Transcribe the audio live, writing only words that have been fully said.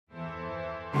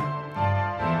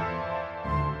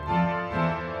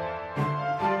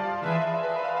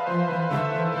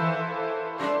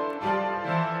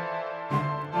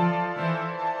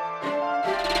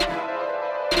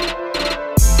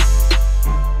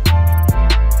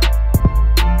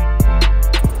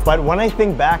But when I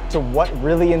think back to what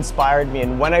really inspired me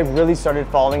and when I really started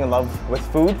falling in love with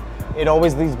food, it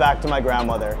always leads back to my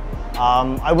grandmother.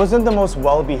 I wasn't the most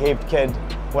well-behaved kid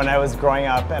when I was growing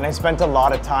up, and I spent a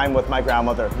lot of time with my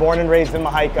grandmother. Born and raised in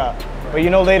Mahika, but you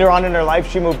know, later on in her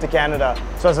life, she moved to Canada.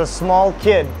 So as a small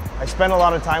kid, I spent a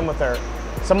lot of time with her.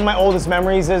 Some of my oldest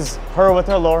memories is her with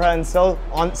her Laura and still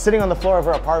sitting on the floor of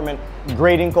her apartment,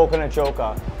 grating coconut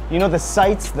choka. You know, the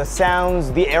sights, the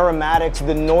sounds, the aromatics,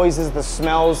 the noises, the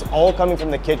smells, all coming from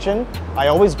the kitchen. I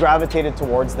always gravitated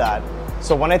towards that.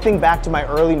 So when I think back to my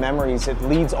early memories, it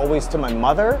leads always to my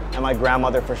mother and my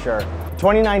grandmother for sure.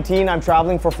 2019, I'm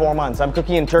traveling for 4 months. I'm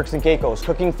cooking in Turks and Caicos,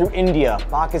 cooking through India,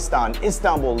 Pakistan,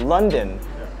 Istanbul, London.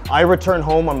 I return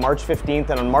home on March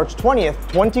 15th, and on March 20th,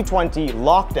 2020,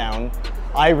 lockdown,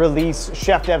 I release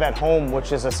Chef Dev at Home,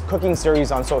 which is a cooking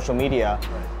series on social media.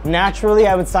 Naturally,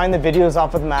 I would sign the videos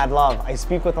off with mad love. I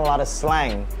speak with a lot of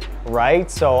slang, right?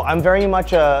 So I'm very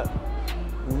much a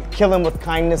kill him with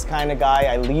kindness kind of guy.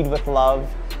 I lead with love.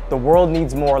 The world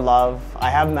needs more love. I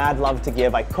have mad love to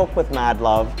give. I cook with mad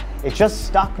love. It just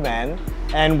stuck, man.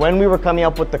 And when we were coming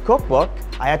up with the cookbook,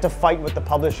 I had to fight with the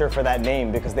publisher for that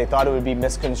name because they thought it would be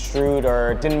misconstrued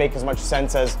or it didn't make as much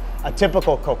sense as a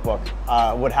typical cookbook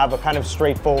would have a kind of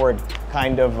straightforward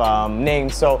kind of name.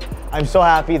 So I'm so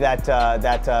happy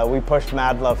that we pushed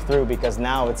Mad Love through, because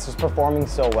now it's just performing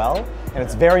so well and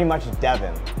it's very much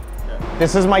Devan.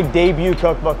 This is my debut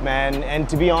cookbook, man, and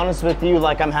to be honest with you,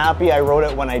 like, I'm happy I wrote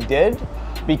it when I did,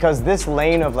 because this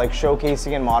lane of like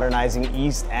showcasing and modernizing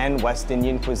East and West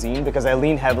Indian cuisine, because I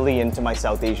lean heavily into my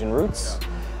South Asian roots,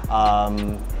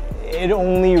 I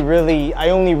only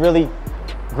really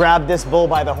grabbed this bull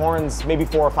by the horns maybe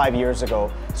 4 or 5 years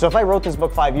ago. So if I wrote this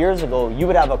book 5 years ago, you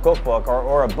would have a cookbook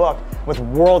or a book with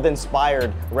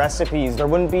world-inspired recipes. There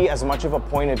wouldn't be as much of a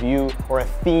point of view or a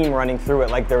theme running through it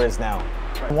like there is now.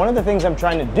 One of the things I'm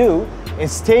trying to do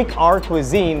is take our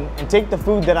cuisine and take the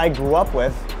food that I grew up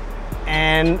with,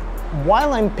 and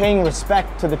while I'm paying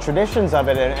respect to the traditions of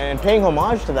it and paying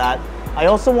homage to that, I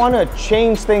also want to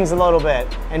change things a little bit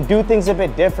and do things a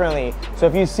bit differently. So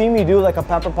if you see me do like a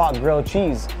pepper pot grilled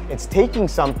cheese, it's taking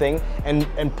something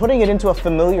and putting it into a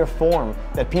familiar form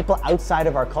that people outside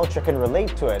of our culture can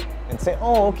relate to it and say,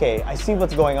 oh, okay, I see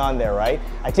what's going on there, right?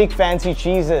 I take fancy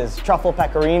cheeses, truffle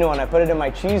pecorino, and I put it in my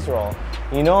cheese roll.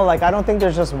 You know, like, I don't think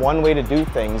there's just one way to do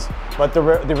things, but the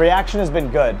reaction has been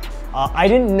good. I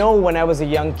didn't know when I was a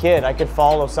young kid I could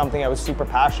follow something I was super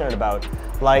passionate about.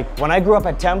 Like, when I grew up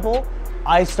at Temple,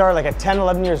 I started like at 10,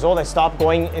 11 years old, I stopped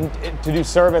going in to do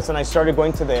service, and I started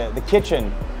going to the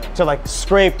kitchen to like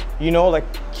scrape, you know, like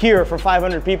kheer for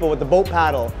 500 people with the boat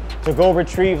paddle, to go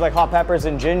retrieve like hot peppers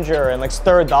and ginger and like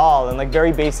stir dal and like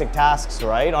very basic tasks,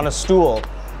 right, on a stool.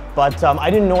 But I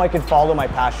didn't know I could follow my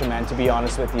passion, man, to be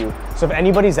honest with you. So if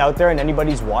anybody's out there and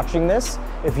anybody's watching this,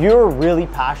 if you're really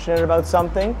passionate about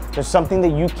something, there's something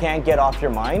that you can't get off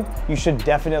your mind, you should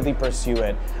definitely pursue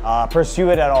it.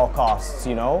 Pursue it at all costs,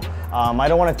 you know? I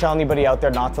don't want to tell anybody out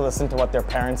there not to listen to what their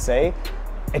parents say.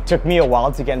 It took me a while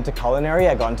to get into culinary.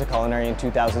 I got into culinary in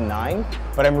 2009,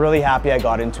 but I'm really happy I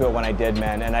got into it when I did,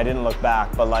 man, and I didn't look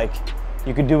back. But like,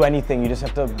 you could do anything, you just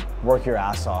have to work your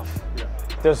ass off. Yeah.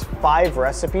 There's 5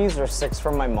 recipes or 6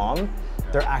 from my mom.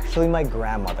 They're actually my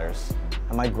grandmother's.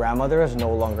 And my grandmother is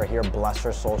no longer here, bless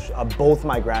her soul. Both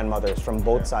my grandmothers from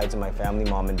both sides of my family,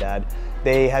 mom and dad,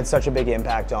 they had such a big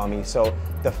impact on me. So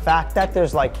the fact that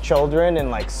there's like children in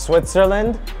like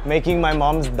Switzerland making my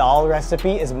mom's dal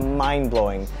recipe is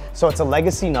mind-blowing. So it's a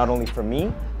legacy not only for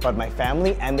me, but my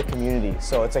family and the community.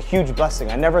 So it's a huge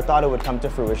blessing. I never thought it would come to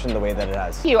fruition the way that it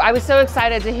has. Thank you. I was so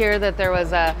excited to hear that there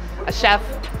was a chef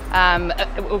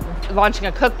launching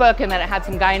a cookbook and that it had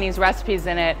some Guyanese recipes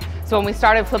in it. So when we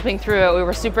started flipping through it, we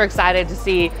were super excited to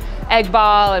see egg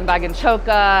ball and bagan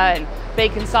choka and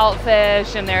bacon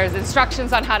saltfish, and there's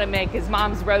instructions on how to make his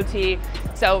mom's roti.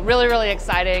 So really, really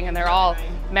exciting, and they're all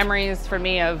memories for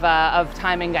me of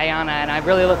time in Guyana, and I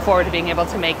really look forward to being able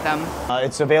to make them.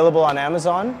 It's available on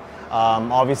Amazon.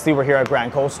 Obviously, we're here at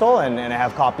Grand Coastal, and I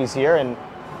have copies here, and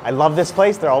I love this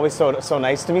place. They're always so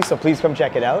nice to me, so please come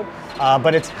check it out.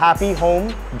 But it's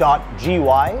happyhome.gy.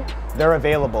 They're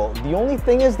available. The only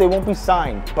thing is they won't be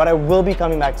signed, but I will be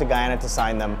coming back to Guyana to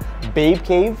sign them. Babe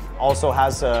Cave also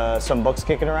has some books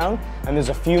kicking around, and there's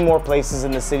a few more places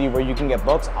in the city where you can get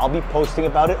books. I'll be posting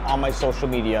about it on my social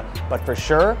media, but for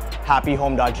sure,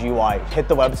 happyhome.gy. Hit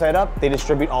the website up. They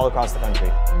distribute all across the country.